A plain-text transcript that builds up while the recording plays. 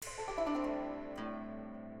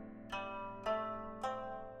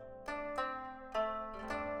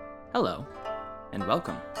Hello, and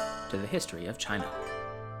welcome to the History of China.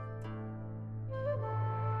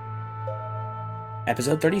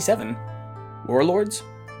 Episode 37, Warlords,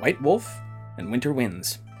 White Wolf, and Winter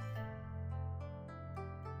Winds.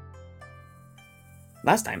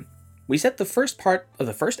 Last time, we set the first part of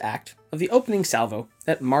the first act of the opening salvo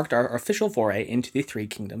that marked our official foray into the Three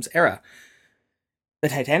Kingdoms era. The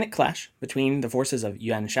titanic clash between the forces of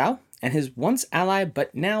Yuan Shao and his once ally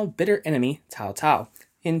but now bitter enemy Cao Cao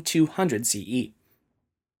in 200 CE.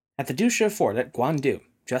 At the Dusha fort at Guandu,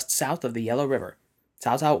 just south of the Yellow River,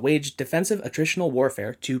 Cao Cao waged defensive attritional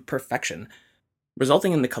warfare to perfection,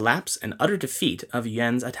 resulting in the collapse and utter defeat of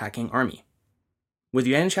Yuan's attacking army. With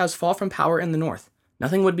Yuan Shao's fall from power in the north,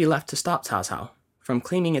 nothing would be left to stop Cao Cao from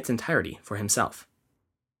claiming its entirety for himself,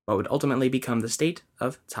 what would ultimately become the state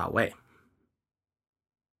of Cao Wei.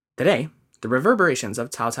 Today, the reverberations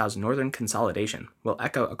of Cao Cao's northern consolidation will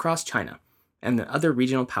echo across China, and the other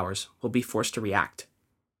regional powers will be forced to react.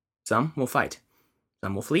 Some will fight,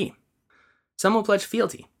 some will flee, some will pledge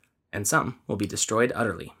fealty, and some will be destroyed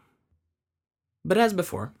utterly. But as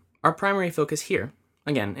before, our primary focus here,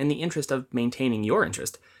 again in the interest of maintaining your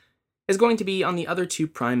interest, is going to be on the other two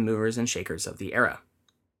prime movers and shakers of the era,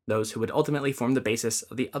 those who would ultimately form the basis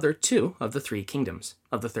of the other two of the three kingdoms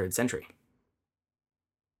of the 3rd century.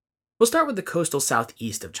 We'll start with the coastal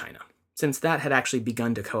southeast of China, since that had actually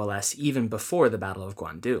begun to coalesce even before the Battle of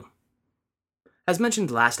Guandu. As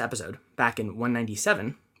mentioned last episode, back in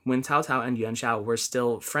 197, when Cao Cao and Yuan Shao were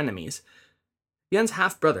still frenemies, Yuan's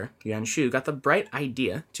half-brother, Yuan Shu, got the bright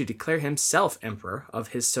idea to declare himself emperor of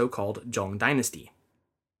his so-called Zhong dynasty.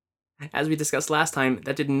 As we discussed last time,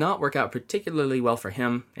 that did not work out particularly well for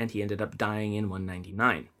him, and he ended up dying in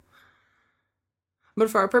 199. But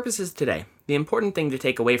for our purposes today, the important thing to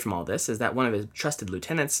take away from all this is that one of his trusted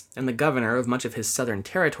lieutenants and the governor of much of his southern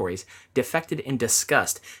territories defected in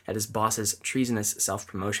disgust at his boss's treasonous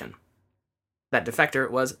self-promotion. That defector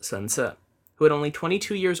was Sun Ce, who at only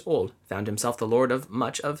 22 years old found himself the lord of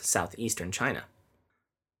much of southeastern China.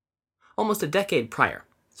 Almost a decade prior,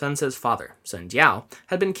 Sun Ce's father, Sun Jiao,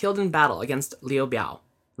 had been killed in battle against Liu Bei,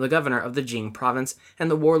 the governor of the Jing Province and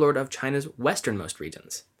the warlord of China's westernmost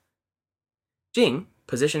regions. Jing,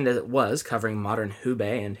 positioned as it was covering modern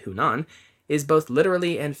Hubei and Hunan, is both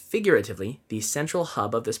literally and figuratively the central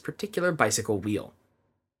hub of this particular bicycle wheel.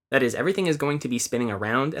 That is, everything is going to be spinning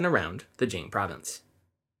around and around the Jing province.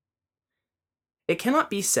 It cannot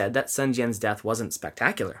be said that Sun Jian's death wasn't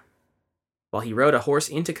spectacular. While he rode a horse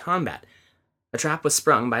into combat, a trap was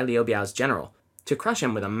sprung by Liu Bei's general to crush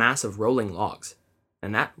him with a mass of rolling logs,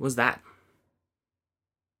 and that was that.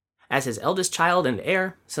 As his eldest child and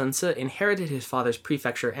heir, Sun Ce inherited his father's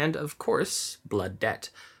prefecture and, of course, blood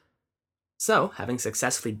debt. So, having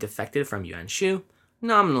successfully defected from Yuan Shu,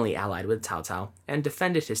 nominally allied with Cao Cao, and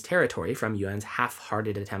defended his territory from Yuan's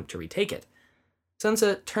half-hearted attempt to retake it, Sun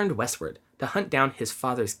Ce turned westward to hunt down his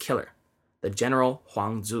father's killer, the general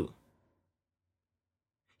Huang Zu.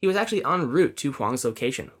 He was actually en route to Huang's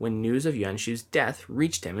location when news of Yuan Shu's death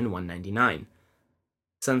reached him in 199.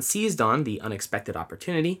 Sun seized on the unexpected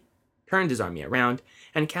opportunity, turned his army around,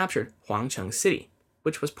 and captured Huangcheng City,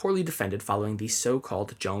 which was poorly defended following the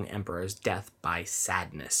so-called Zhong Emperor's death by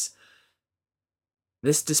sadness.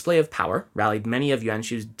 This display of power rallied many of Yuan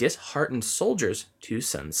Shu's disheartened soldiers to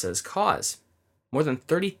Sun Ce's cause, more than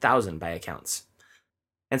 30,000 by accounts,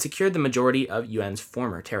 and secured the majority of Yuan's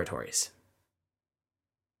former territories.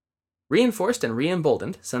 Reinforced and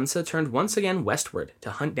re-emboldened, Sun Ce turned once again westward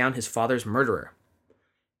to hunt down his father's murderer,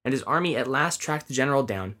 and his army at last tracked the general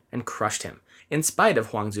down and crushed him, in spite of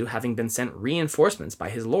Huang Zu having been sent reinforcements by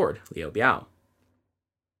his lord, Liu Bei.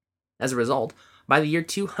 As a result, by the year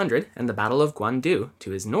 200 and the Battle of Guandu to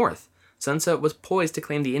his north, Sun Ce was poised to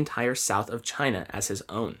claim the entire south of China as his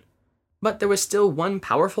own. But there was still one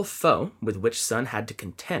powerful foe with which Sun had to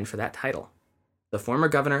contend for that title, the former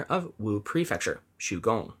governor of Wu Prefecture, Xu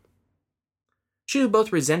Gong. Xu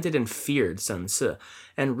both resented and feared Sun Ce,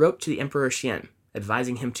 and wrote to the Emperor Xian,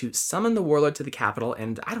 advising him to summon the warlord to the capital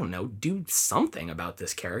and, do something about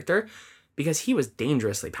this character, because he was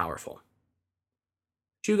dangerously powerful.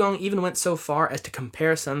 Xu Gong even went so far as to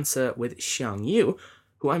compare Sun Ce with Xiang Yu,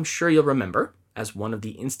 who I'm sure you'll remember as one of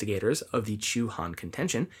the instigators of the Chu-Han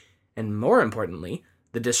contention, and more importantly,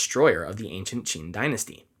 the destroyer of the ancient Qin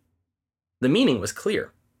dynasty. The meaning was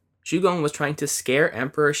clear. Xu Gong was trying to scare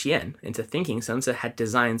Emperor Xian into thinking Sun Ce had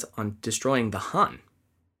designs on destroying the Han.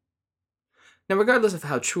 Now, regardless of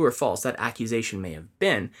how true or false that accusation may have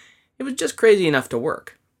been, it was just crazy enough to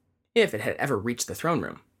work, if it had ever reached the throne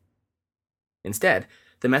room. Instead,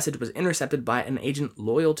 the message was intercepted by an agent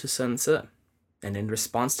loyal to Sun Ce, and in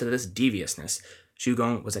response to this deviousness, Xu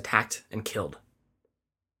Gong was attacked and killed.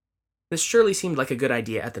 This surely seemed like a good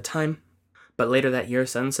idea at the time, but later that year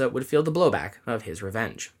Sun Ce would feel the blowback of his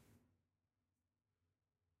revenge.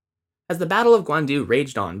 As the Battle of Guandu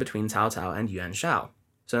raged on between Cao Cao and Yuan Shao,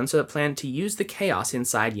 Sun Ce planned to use the chaos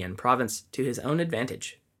inside Jing Province to his own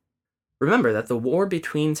advantage. Remember that the war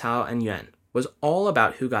between Cao and Yuan was all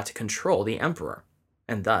about who got to control the emperor,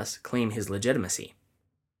 and thus claim his legitimacy.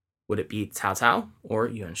 Would it be Cao Cao or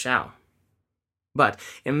Yuan Shao? But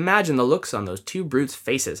imagine the looks on those two brutes'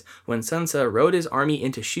 faces when Sun Ce rode his army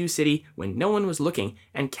into Shu City when no one was looking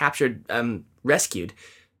and rescued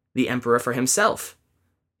the emperor for himself.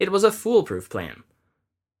 It was a foolproof plan.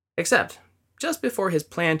 Except, just before his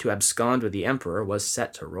plan to abscond with the emperor was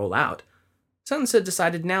set to roll out, Sun Ce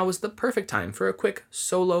decided now was the perfect time for a quick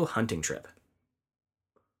solo hunting trip.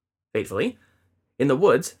 Fatefully, in the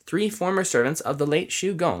woods, 3 former servants of the late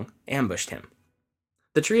Xu Gong ambushed him.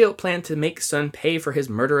 The trio planned to make Sun pay for his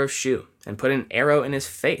murder of Xu and put an arrow in his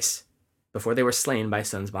face before they were slain by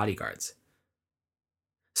Sun's bodyguards.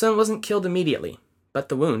 Sun wasn't killed immediately, but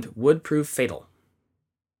the wound would prove fatal.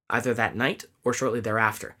 Either that night or shortly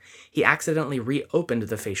thereafter, he accidentally reopened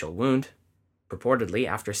the facial wound, purportedly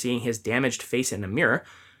after seeing his damaged face in a mirror,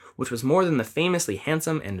 which was more than the famously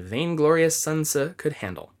handsome and vainglorious Sun Ce could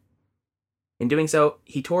handle. In doing so,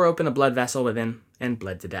 he tore open a blood vessel within and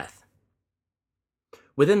bled to death.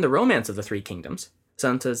 Within the romance of the 3 kingdoms,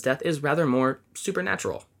 Sun Ce's death is rather more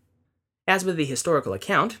supernatural. As with the historical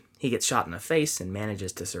account, he gets shot in the face and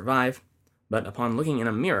manages to survive, but upon looking in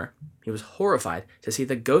a mirror, he was horrified to see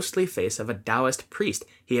the ghostly face of a Taoist priest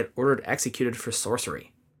he had ordered executed for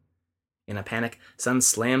sorcery. In a panic, Sun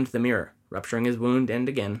slammed the mirror, rupturing his wound and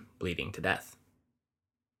again bleeding to death.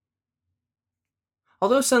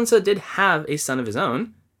 Although Sun Ce did have a son of his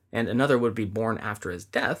own, and another would be born after his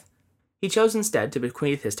death, he chose instead to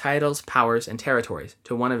bequeath his titles, powers, and territories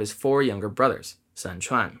to one of his 4 younger brothers, Sun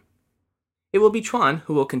Quan. It will be Chuan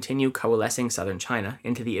who will continue coalescing southern China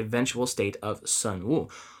into the eventual state of Sun Wu,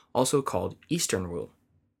 also called Eastern Wu.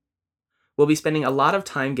 We'll be spending a lot of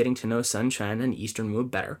time getting to know Sun Quan and Eastern Wu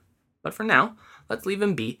better, but for now, let's leave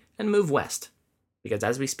him be and move west, because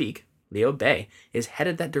as we speak, Liu Bei is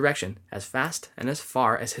headed that direction as fast and as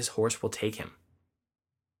far as his horse will take him.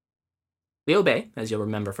 Liu Bei, as you'll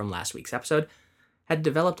remember from last week's episode, had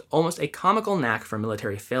developed almost a comical knack for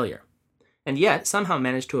military failure, and yet somehow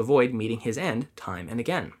managed to avoid meeting his end time and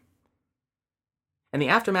again. And the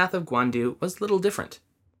aftermath of Guandu was little different.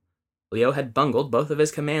 Liu had bungled both of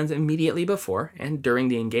his commands immediately before and during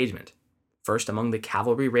the engagement, first among the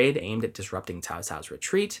cavalry raid aimed at disrupting Cao Cao's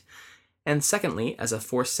retreat, and secondly as a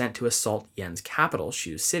force sent to assault Yan's capital,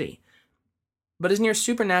 Shu City. But his near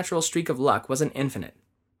supernatural streak of luck wasn't infinite,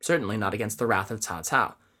 certainly not against the wrath of Cao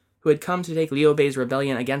Cao, who had come to take Liu Bei's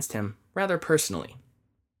rebellion against him rather personally.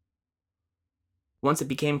 Once it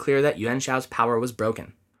became clear that Yuan Shao's power was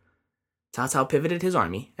broken, Cao Cao pivoted his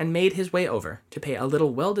army and made his way over to pay a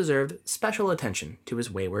little well-deserved special attention to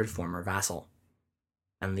his wayward former vassal.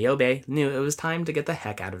 And Liu Bei knew it was time to get the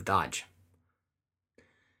heck out of Dodge.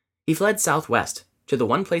 He fled southwest to the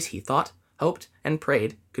one place he thought, hoped, and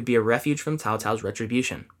prayed could be a refuge from Cao Cao's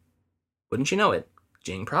retribution. Wouldn't you know it,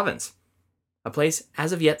 Jing Province, a place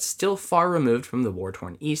as of yet still far removed from the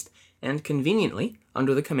war-torn east and conveniently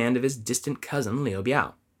under the command of his distant cousin Liu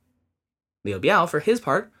Biao. Liu Biao, for his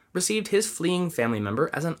part, received his fleeing family member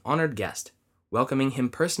as an honored guest, welcoming him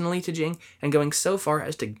personally to Jing and going so far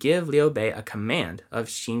as to give Liu Bei a command of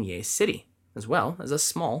Xinye City, as well as a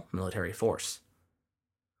small military force.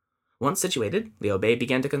 Once situated, Liu Bei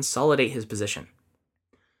began to consolidate his position,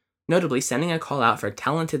 notably sending a call out for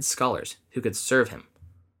talented scholars who could serve him.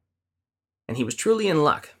 And he was truly in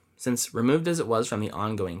luck, since removed as it was from the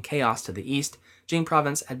ongoing chaos to the east, Jing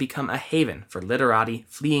Province had become a haven for literati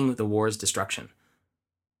fleeing the war's destruction.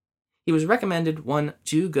 He was recommended one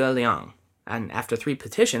Zhuge Liang, and after 3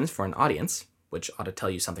 petitions for an audience, which ought to tell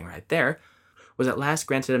you something right there, was at last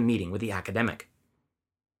granted a meeting with the academic.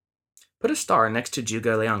 Put a star next to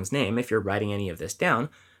Zhuge Liang's name if you're writing any of this down,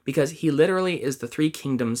 because he literally is the 3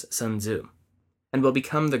 kingdoms' Sun Tzu, and will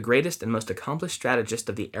become the greatest and most accomplished strategist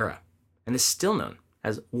of the era, and is still known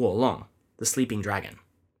as Wolong, the sleeping dragon.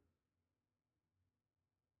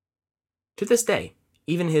 To this day,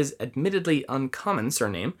 even his admittedly uncommon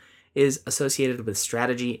surname is associated with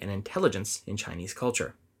strategy and intelligence in Chinese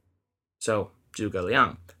culture. So, Zhuge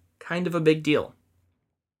Liang, kind of a big deal.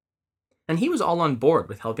 And he was all on board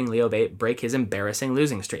with helping Liu Bei break his embarrassing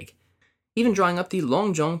losing streak, even drawing up the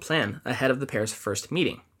Longzhong plan ahead of the pair's first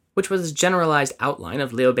meeting, which was a generalized outline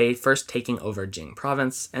of Liu Bei first taking over Jing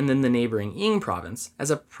Province and then the neighboring Ying Province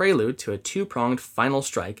as a prelude to a two-pronged final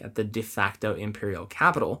strike at the de facto imperial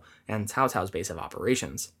capital and Cao Cao's base of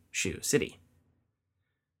operations, Shu City.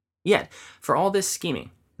 Yet, for all this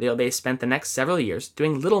scheming, Liu Bei spent the next several years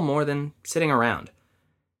doing little more than sitting around.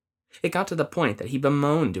 It got to the point that he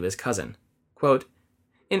bemoaned to his cousin, quote,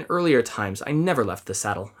 "In earlier times I never left the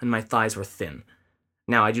saddle, and my thighs were thin.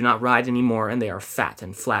 Now I do not ride any more, and they are fat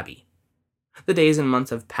and flabby. The days and months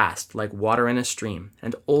have passed like water in a stream,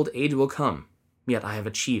 and old age will come, yet I have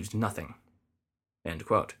achieved nothing." End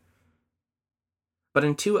quote. But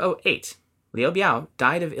in 208, Liu Biao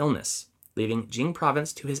died of illness, leaving Jing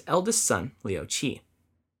Province to his eldest son, Liu Qi.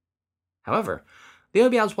 However, Liu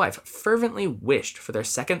Biao's wife fervently wished for their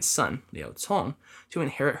second son, Liu Cong, to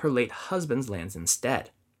inherit her late husband's lands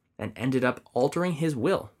instead, and ended up altering his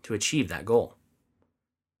will to achieve that goal.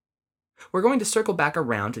 We're going to circle back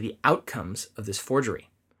around to the outcomes of this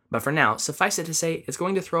forgery, but for now, suffice it to say it's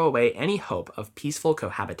going to throw away any hope of peaceful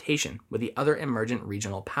cohabitation with the other emergent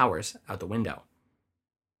regional powers out the window.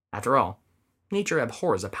 After all, nature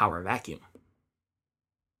abhors a power vacuum.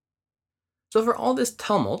 So for all this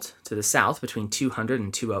tumult to the south between 200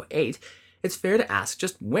 and 208, it's fair to ask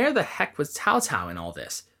just where the heck was Cao Cao in all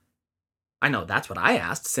this? I know that's what I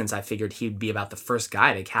asked, since I figured he'd be about the first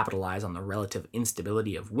guy to capitalize on the relative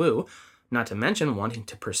instability of Wu, not to mention wanting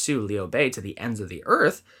to pursue Liu Bei to the ends of the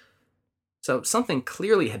earth. So something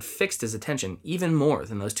clearly had fixed his attention even more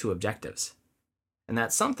than those two objectives. And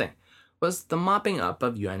that something was the mopping up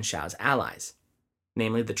of Yuan Shao's allies,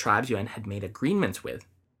 namely the tribes Yuan had made agreements with,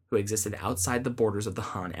 who existed outside the borders of the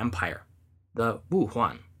Han Empire, the Wu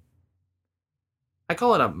Huan. I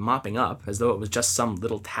call it a mopping up as though it was just some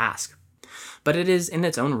little task, but it is in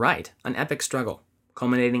its own right an epic struggle,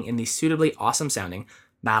 culminating in the suitably awesome-sounding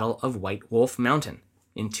Battle of White Wolf Mountain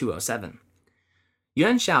in 207.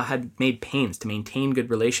 Yuan Shao had made pains to maintain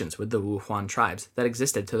good relations with the Wu Huan tribes that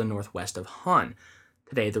existed to the northwest of Han,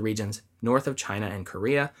 today the regions north of China and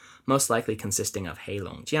Korea, most likely consisting of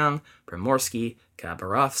Heilongjiang, Primorsky,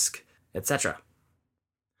 Khabarovsk, etc.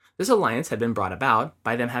 This alliance had been brought about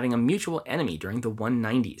by them having a mutual enemy during the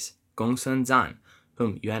 190s, Gongsun Zan,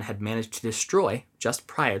 whom Yuan had managed to destroy just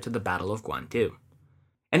prior to the Battle of Guandu.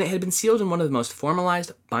 And it had been sealed in one of the most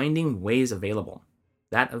formalized, binding ways available,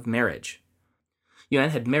 that of marriage. Yuan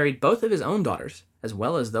had married both of his own daughters, as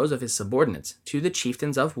well as those of his subordinates, to the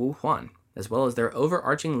chieftains of Wu Huan, as well as their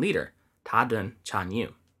overarching leader, Ta Dun Chan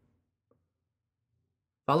Yu.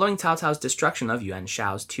 Following Cao Cao's destruction of Yuan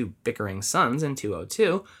Shao's two bickering sons in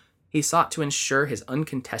 202, he sought to ensure his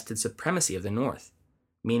uncontested supremacy of the north,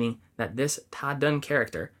 meaning that this Ta Dun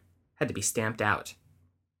character had to be stamped out.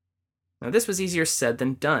 Now, this was easier said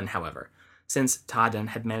than done, however, since Ta Dun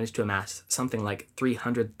had managed to amass something like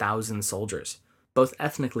 300,000 soldiers, both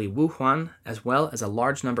ethnically Wu Huan as well as a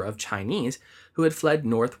large number of Chinese who had fled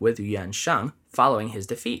north with Yuan Shang following his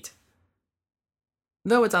defeat.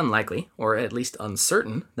 Though it's unlikely, or at least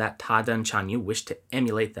uncertain, that Ta Dun Chanyu wished to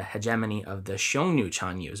emulate the hegemony of the Xiongnu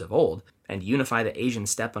Chanyus of old and unify the Asian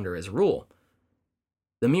steppe under his rule,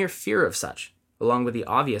 the mere fear of such, along with the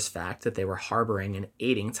obvious fact that they were harboring and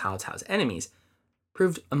aiding Cao Cao's enemies,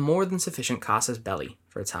 proved a more than sufficient casus belli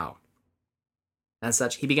for Cao. As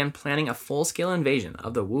such, he began planning a full-scale invasion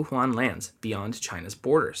of the Wu Huan lands beyond China's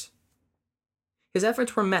borders. His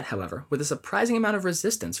efforts were met, however, with a surprising amount of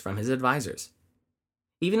resistance from his advisors.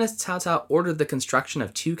 Even as Cao Cao ordered the construction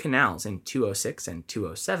of 2 canals in 206 and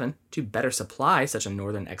 207 to better supply such a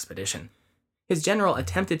northern expedition, his general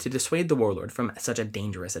attempted to dissuade the warlord from such a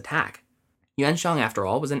dangerous attack. Yuan Shang, after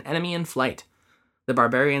all, was an enemy in flight. The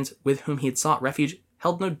barbarians with whom he had sought refuge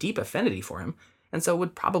held no deep affinity for him, and so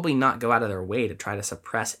would probably not go out of their way to try to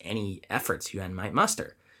suppress any efforts Yuan might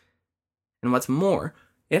muster. And what's more,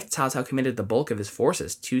 if Cao Cao committed the bulk of his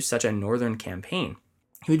forces to such a northern campaign,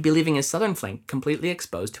 he would be leaving his southern flank completely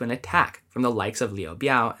exposed to an attack from the likes of Liu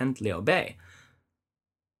Biao and Liu Bei.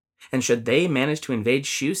 And should they manage to invade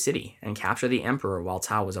Shu City and capture the emperor while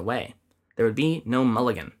Cao was away, there would be no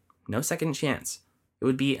mulligan, no second chance. It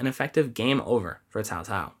would be an effective game over for Cao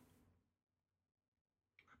Cao.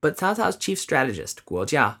 But Cao Cao's chief strategist, Guo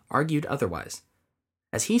Jia, argued otherwise.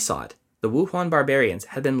 As he saw it, the Wu Huan barbarians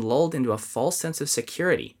had been lulled into a false sense of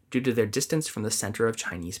security due to their distance from the center of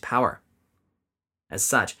Chinese power. As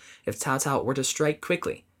such, if Cao Cao were to strike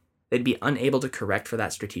quickly, they'd be unable to correct for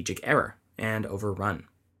that strategic error and overrun.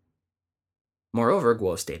 Moreover,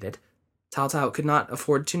 Guo stated, Cao Cao could not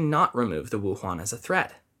afford to not remove the Wu Huan as a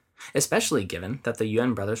threat, especially given that the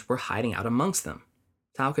Yuan brothers were hiding out amongst them.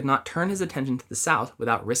 Cao could not turn his attention to the south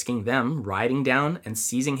without risking them riding down and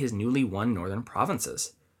seizing his newly won northern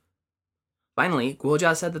provinces. Finally,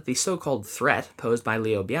 Guojia said that the so-called threat posed by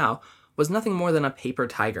Liu Bei was nothing more than a paper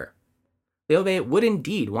tiger. Liu Bei would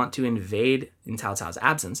indeed want to invade in Cao Cao's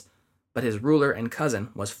absence, but his ruler and cousin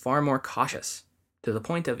was far more cautious, to the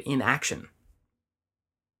point of inaction.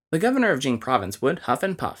 The governor of Jing Province would huff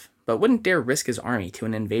and puff, but wouldn't dare risk his army to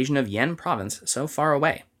an invasion of Yan Province so far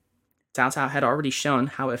away. Cao Cao had already shown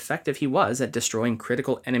how effective he was at destroying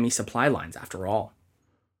critical enemy supply lines after all.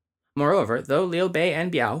 Moreover, though Liu Bei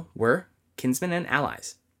and Biao were kinsmen and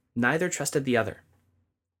allies, neither trusted the other.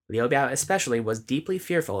 Liu Bei especially was deeply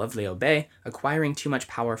fearful of Liu Bei acquiring too much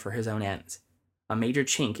power for his own ends, a major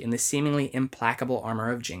chink in the seemingly implacable armor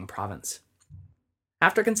of Jing Province.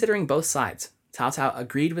 After considering both sides, Cao Cao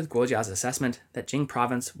agreed with Guojia's assessment that Jing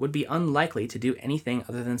Province would be unlikely to do anything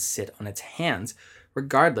other than sit on its hands,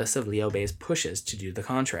 regardless of Liu Bei's pushes to do the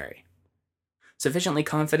contrary. Sufficiently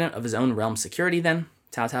confident of his own realm's security, then,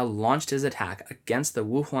 Cao Cao launched his attack against the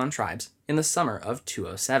Wuhuan tribes in the summer of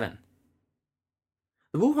 207.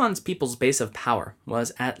 The Wuhuan's people's base of power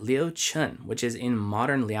was at Liuchun, which is in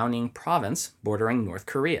modern Liaoning Province, bordering North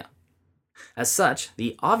Korea. As such,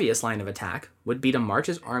 the obvious line of attack would be to march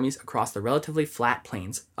his armies across the relatively flat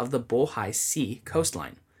plains of the Bohai Sea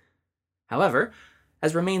coastline. However,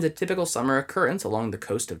 as remains a typical summer occurrence along the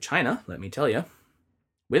coast of China, let me tell you,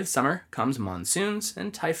 with summer comes monsoons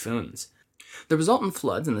and typhoons. The resultant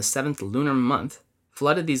floods in the 7th lunar month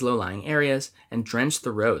flooded these low-lying areas and drenched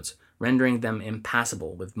the roads, rendering them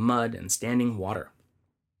impassable with mud and standing water.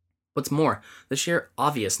 What's more, the sheer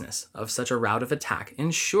obviousness of such a route of attack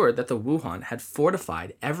ensured that the Wuhuan had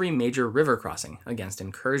fortified every major river crossing against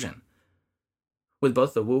incursion. With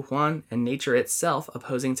both the Wuhuan and nature itself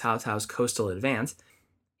opposing Cao Cao's coastal advance,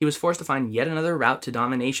 he was forced to find yet another route to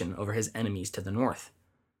domination over his enemies to the north.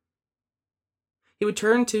 He would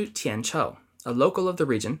turn to Tianchou, a local of the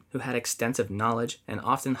region who had extensive knowledge and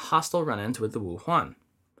often hostile run-ins with the Wuhuan.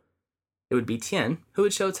 It would be Tian who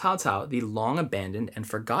would show Cao Cao the long-abandoned and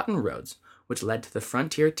forgotten roads which led to the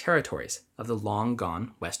frontier territories of the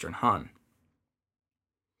long-gone Western Han.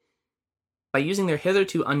 By using their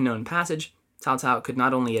hitherto unknown passage, Cao Cao could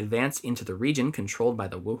not only advance into the region controlled by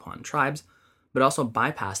the Wuhuan tribes, but also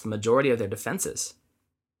bypass the majority of their defenses.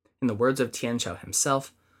 In the words of Tianchou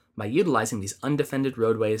himself, by utilizing these undefended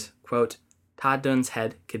roadways, quote, Ta Dun's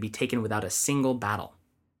head could be taken without a single battle,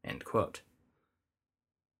 end quote.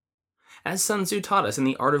 As Sun Tzu taught us in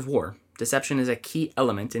The Art of War, deception is a key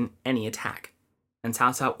element in any attack, and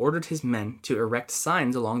Cao Cao ordered his men to erect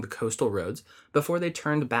signs along the coastal roads before they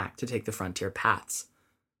turned back to take the frontier paths.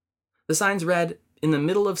 The signs read, "In the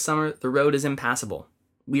middle of summer, the road is impassable.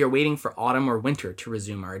 We are waiting for autumn or winter to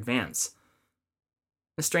resume our advance."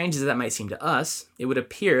 As strange as that might seem to us, it would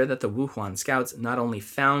appear that the Wuhuan scouts not only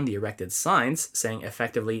found the erected signs, saying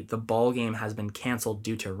effectively the ball game has been cancelled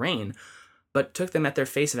due to rain, but took them at their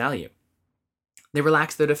face value. They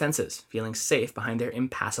relaxed their defenses, feeling safe behind their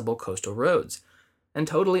impassable coastal roads, and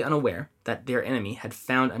totally unaware that their enemy had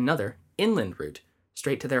found another inland route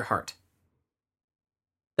straight to their heart.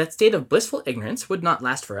 That state of blissful ignorance would not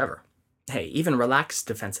last forever. Hey, even relaxed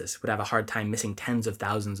defenses would have a hard time missing tens of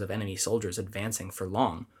thousands of enemy soldiers advancing for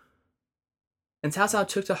long. And Cao Cao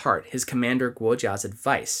took to heart his commander Guojia's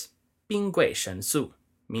advice, 兵贵神速,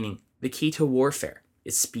 meaning the key to warfare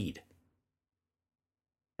is speed.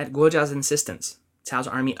 At Guojia's insistence, Cao's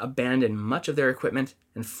army abandoned much of their equipment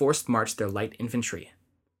and forced marched their light infantry.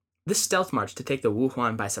 This stealth march to take the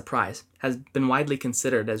Wuhuan by surprise has been widely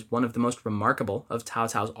considered as one of the most remarkable of Cao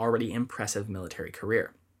Cao's already impressive military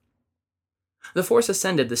career. The force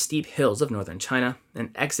ascended the steep hills of northern China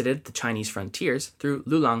and exited the Chinese frontiers through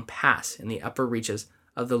Lulang Pass in the upper reaches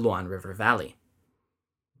of the Luan River Valley.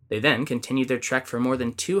 They then continued their trek for more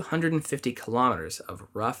than 250 kilometers of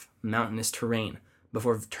rough, mountainous terrain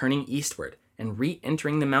before turning eastward and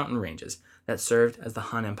re-entering the mountain ranges that served as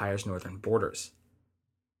the Han Empire's northern borders.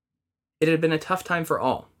 It had been a tough time for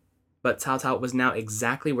all, but Cao Cao was now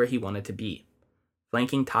exactly where he wanted to be,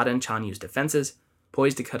 flanking Tadan Chanyu's defenses,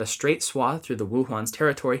 poised to cut a straight swath through the Wuhuan's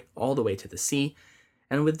territory all the way to the sea,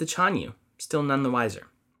 and with the Chanyu still none the wiser.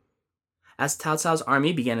 As Cao Cao's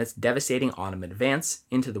army began its devastating autumn advance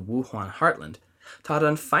into the Wuhuan heartland,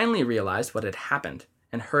 Tadan finally realized what had happened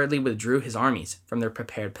and hurriedly withdrew his armies from their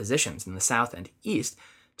prepared positions in the south and east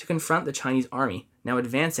to confront the Chinese army now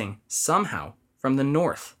advancing somehow from the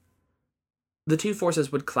north. The two forces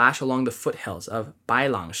would clash along the foothills of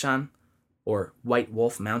Bailangshan, or White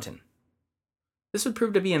Wolf Mountain. This would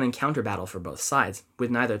prove to be an encounter battle for both sides,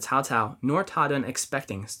 with neither Cao Cao nor Tadan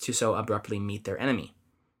expecting to so abruptly meet their enemy.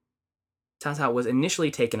 Cao Cao was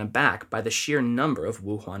initially taken aback by the sheer number of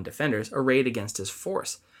Wuhuan defenders arrayed against his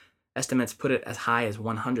force. Estimates put it as high as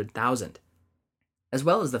 100,000. as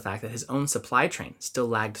well as the fact that his own supply train still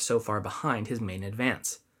lagged so far behind his main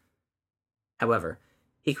advance. However,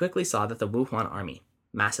 he quickly saw that the Wuhuan army,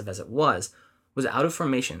 massive as it was out of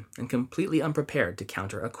formation and completely unprepared to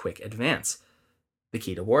counter a quick advance. The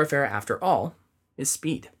key to warfare, after all, is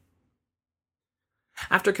speed.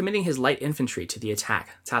 After committing his light infantry to the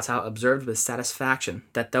attack, Cao Cao observed with satisfaction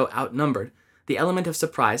that though outnumbered, the element of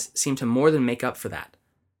surprise seemed to more than make up for that,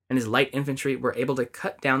 and his light infantry were able to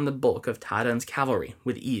cut down the bulk of Ta Dun's cavalry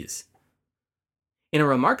with ease. In a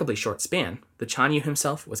remarkably short span, the Chanyu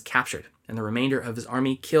himself was captured, and the remainder of his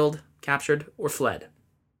army killed, captured, or fled.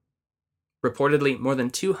 Reportedly, more than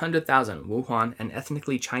 200,000 Wuhuan and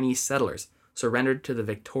ethnically Chinese settlers surrendered to the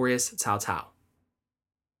victorious Cao Cao.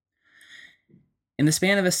 In the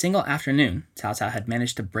span of a single afternoon, Cao Cao had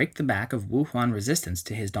managed to break the back of Wuhuan resistance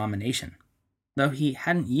to his domination, though he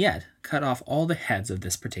hadn't yet cut off all the heads of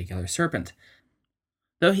this particular serpent.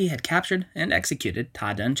 Though he had captured and executed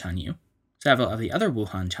Ta Dun Chanyu, several of the other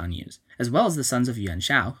Wuhuan Chanyus, as well as the sons of Yuan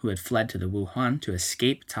Shao who had fled to the Wuhuan to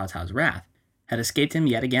escape Cao Cao's wrath, had escaped him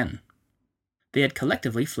yet again. They had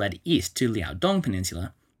collectively fled east to Liaodong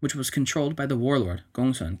Peninsula, which was controlled by the warlord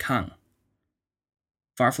Gongsun Kang.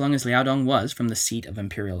 Far-flung as Liaodong was from the seat of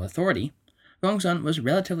imperial authority, Gongsun was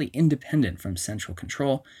relatively independent from central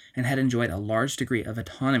control and had enjoyed a large degree of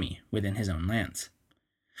autonomy within his own lands.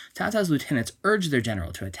 Cao Cao's lieutenants urged their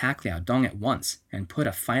general to attack Liaodong at once and put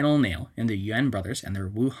a final nail in the Yuan brothers and their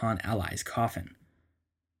Wuhan allies' coffin.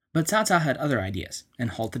 But Cao Cao had other ideas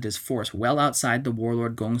and halted his force well outside the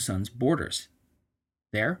warlord Gongsun's borders.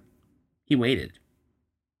 There, he waited.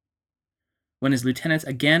 When his lieutenants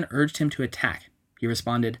again urged him to attack, he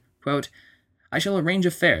responded, quote, "I shall arrange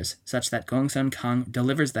affairs such that Gongsun Kang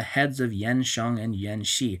delivers the heads of Yan Sheng and Yan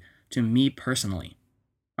Shi to me personally.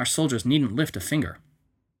 Our soldiers needn't lift a finger."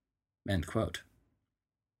 End quote.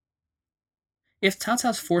 If Cao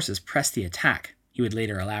Cao's forces pressed the attack, he would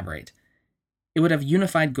later elaborate, it would have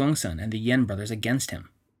unified Gongsun and the Yan brothers against him.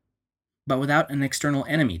 But without an external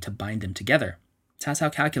enemy to bind them together, Cao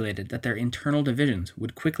Cao calculated that their internal divisions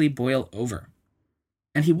would quickly boil over,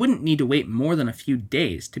 and he wouldn't need to wait more than a few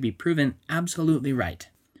days to be proven absolutely right.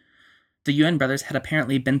 The Yuan brothers had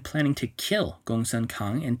apparently been planning to kill Gongsun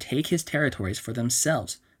Kang and take his territories for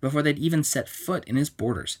themselves before they'd even set foot in his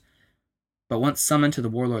borders. But once summoned to the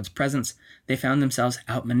warlord's presence, they found themselves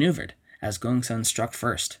outmaneuvered as Gongsun struck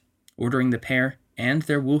first, ordering the pair and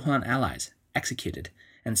their Wuhan allies executed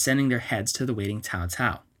and sending their heads to the waiting Cao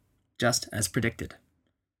Cao, just as predicted.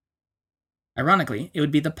 Ironically, it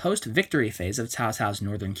would be the post-victory phase of Cao Cao's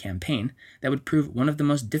northern campaign that would prove one of the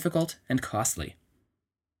most difficult and costly.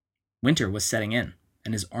 Winter was setting in,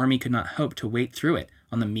 and his army could not hope to wait through it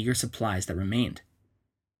on the meager supplies that remained.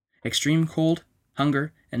 Extreme cold,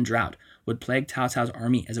 hunger, and drought would plague Cao Cao's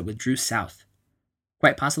army as it withdrew south,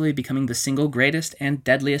 quite possibly becoming the single greatest and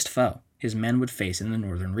deadliest foe his men would face in the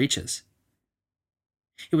northern reaches.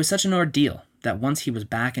 It was such an ordeal that once he was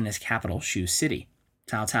back in his capital, Shu City,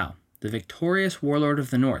 Cao Cao, the victorious warlord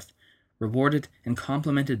of the north, rewarded and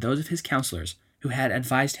complimented those of his counselors who had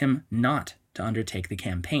advised him not to undertake the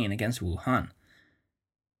campaign against Wuhan.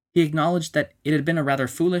 He acknowledged that it had been a rather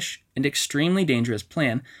foolish and extremely dangerous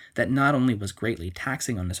plan that not only was greatly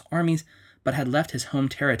taxing on his armies, but had left his home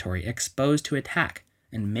territory exposed to attack,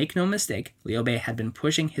 and make no mistake, Liu Bei had been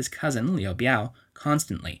pushing his cousin Liu Biao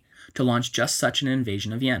constantly to launch just such an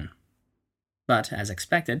invasion of Yan. But, as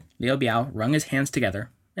expected, Liu Biao wrung his hands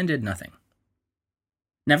together and did nothing.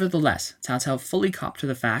 Nevertheless, Cao Cao fully copped to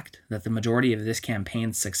the fact that the majority of this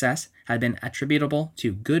campaign's success had been attributable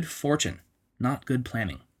to good fortune, not good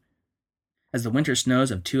planning. As the winter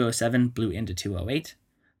snows of 207 blew into 208,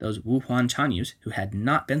 those Wuhuan Chanyus, who had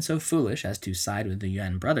not been so foolish as to side with the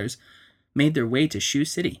Yuan brothers, made their way to Shu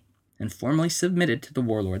City and formally submitted to the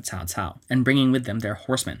warlord Cao Cao, and bringing with them their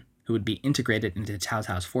horsemen, who would be integrated into Cao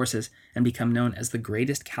Cao's forces and become known as the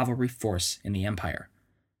greatest cavalry force in the empire.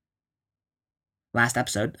 Last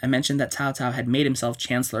episode, I mentioned that Cao Cao had made himself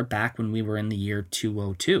chancellor back when we were in the year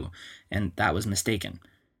 202, and that was mistaken.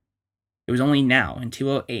 It was only now, in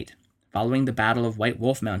 208, following the Battle of White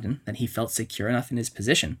Wolf Mountain, that he felt secure enough in his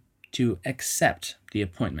position to accept the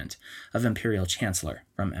appointment of imperial chancellor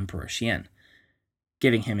from Emperor Xian,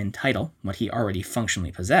 giving him in title what he already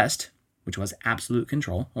functionally possessed, which was absolute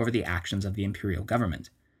control over the actions of the imperial government.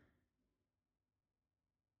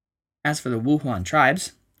 As for the Wuhuan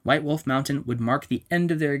tribes, White Wolf Mountain would mark the end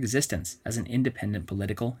of their existence as an independent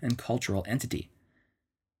political and cultural entity.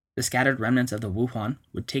 The scattered remnants of the Wuhuan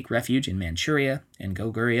would take refuge in Manchuria and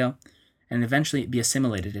Goguryeo, and eventually be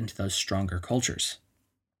assimilated into those stronger cultures.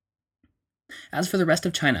 As for the rest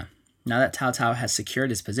of China, now that Cao Cao has secured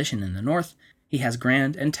his position in the north, He has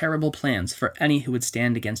grand and terrible plans for any who would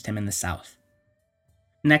stand against him in the south.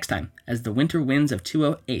 Next time, as the winter winds of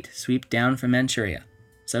 208 sweep down from Manchuria,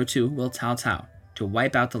 so too will Cao Cao to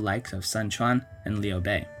wipe out the likes of Sun Quan and Liu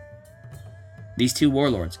Bei. These two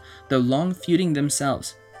warlords, though long feuding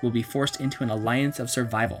themselves, will be forced into an alliance of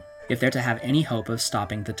survival if they're to have any hope of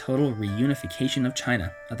stopping the total reunification of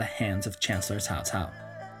China at the hands of Chancellor Cao Cao.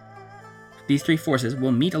 These three forces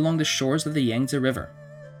will meet along the shores of the Yangtze River,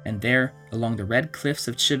 and there, along the red cliffs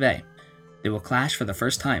of Chibei, they will clash for the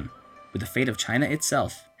first time, with the fate of China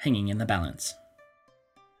itself hanging in the balance.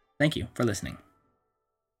 Thank you for listening.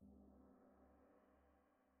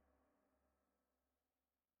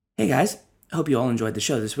 Hey guys, hope you all enjoyed the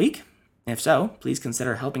show this week. If so, please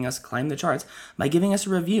consider helping us climb the charts by giving us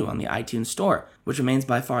a review on the iTunes Store, which remains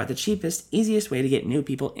by far the cheapest, easiest way to get new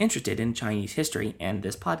people interested in Chinese history and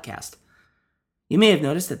this podcast. You may have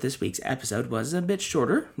noticed that this week's episode was a bit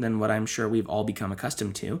shorter than what I'm sure we've all become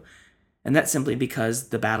accustomed to, and that's simply because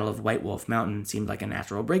the Battle of White Wolf Mountain seemed like a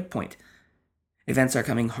natural breakpoint. Events are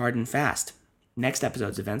coming hard and fast. Next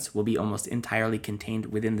episode's events will be almost entirely contained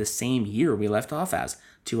within the same year we left off as,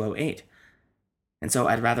 208. And so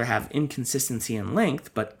I'd rather have inconsistency in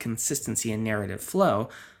length, but consistency in narrative flow,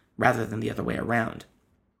 rather than the other way around.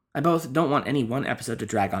 I both don't want any one episode to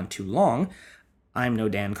drag on too long. I'm no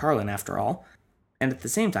Dan Carlin after all. And at the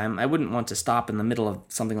same time, I wouldn't want to stop in the middle of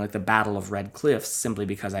something like the Battle of Red Cliffs simply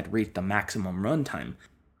because I'd reached the maximum runtime.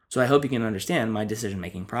 So I hope you can understand my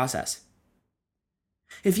decision-making process.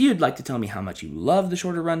 If you'd like to tell me how much you love the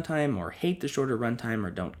shorter runtime, or hate the shorter runtime,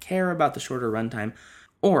 or don't care about the shorter runtime,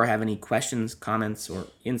 or have any questions, comments, or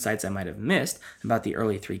insights I might have missed about the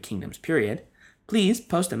early Three Kingdoms period, please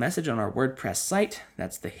post a message on our WordPress site,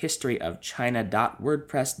 that's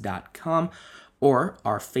thehistoryofchina.wordpress.com, or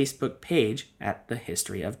our Facebook page at The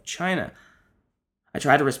History of China. I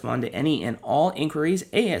try to respond to any and all inquiries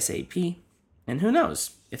ASAP, and who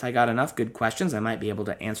knows, if I got enough good questions, I might be able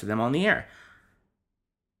to answer them on the air.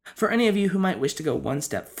 For any of you who might wish to go one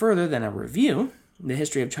step further than a review, the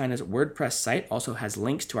History of China's WordPress site also has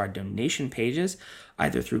links to our donation pages,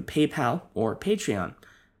 either through PayPal or Patreon.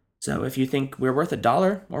 So if you think we're worth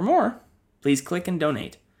 $1 or more, please click and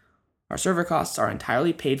donate. Our server costs are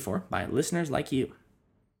entirely paid for by listeners like you.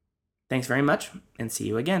 Thanks very much, and see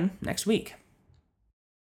you again next week.